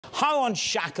How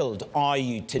unshackled are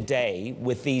you today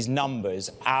with these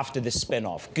numbers after the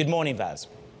spin-off? Good morning, Vas.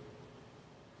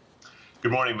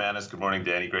 Good morning, Manus. Good morning,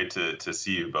 Danny. Great to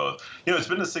see you both. You know, it's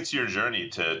been a 6-year journey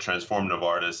to transform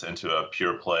Novartis into a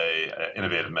pure-play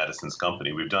innovative medicines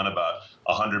company. We've done about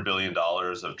 $100 billion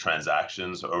of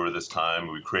transactions over this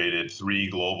time. We created 3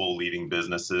 global leading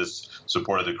businesses,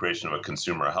 supported the creation of a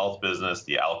consumer health business,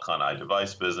 the Alcon eye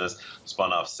device business,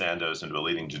 spun off Sandoz into a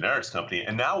leading generics company.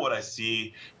 And now what I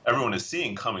see everyone is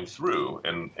seeing coming through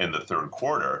in the third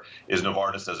quarter is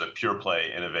Novartis as a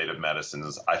pure-play innovative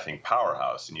medicines, I think,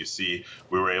 powerhouse. And you see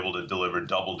we were able to deliver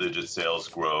double-digit sales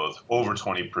growth, over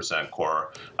 20%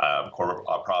 core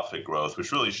profit growth,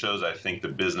 which really shows, I think, the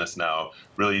business now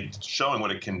really showing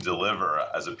what it can deliver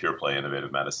as a pure-play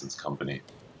innovative medicines company.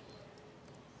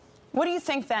 What do you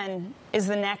think, then, is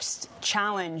the next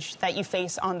challenge that you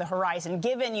face on the horizon?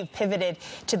 Given you've pivoted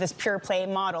to this pure-play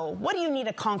model, what do you need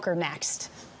to conquer next?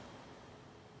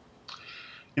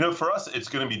 You know, for us, it's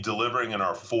going to be delivering in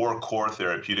our 4 core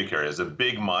therapeutic areas. A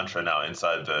big mantra now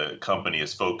inside the company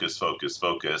is focus, focus,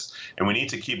 focus. And we need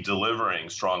to keep delivering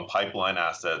strong pipeline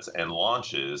assets and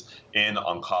launches in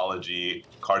oncology,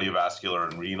 cardiovascular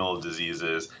and renal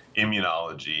diseases,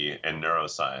 immunology, and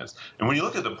neuroscience. And when you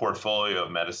look at the portfolio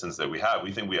of medicines that we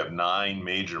think we have 9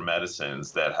 major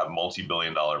medicines that have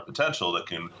multi-billion-dollar potential that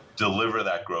can deliver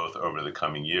that growth over the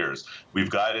coming years. We've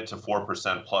guided to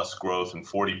 4% plus growth and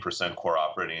 40% core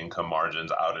operating income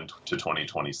margins out into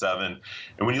 2027.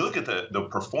 And when you look at the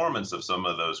performance of some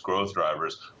of those growth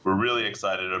drivers, we're really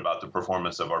excited about the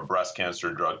performance of our breast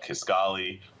cancer drug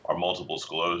Kisqali, our multiple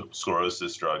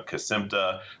sclerosis drug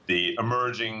Kesimpta, the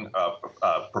emerging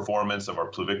performance of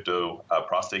our Pluvicto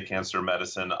prostate cancer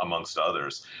medicine, amongst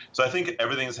others. So I think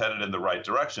everything's headed in the right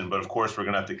direction, but of course we're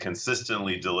going to have to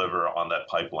consistently deliver on that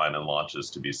pipeline and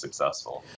launches to be successful.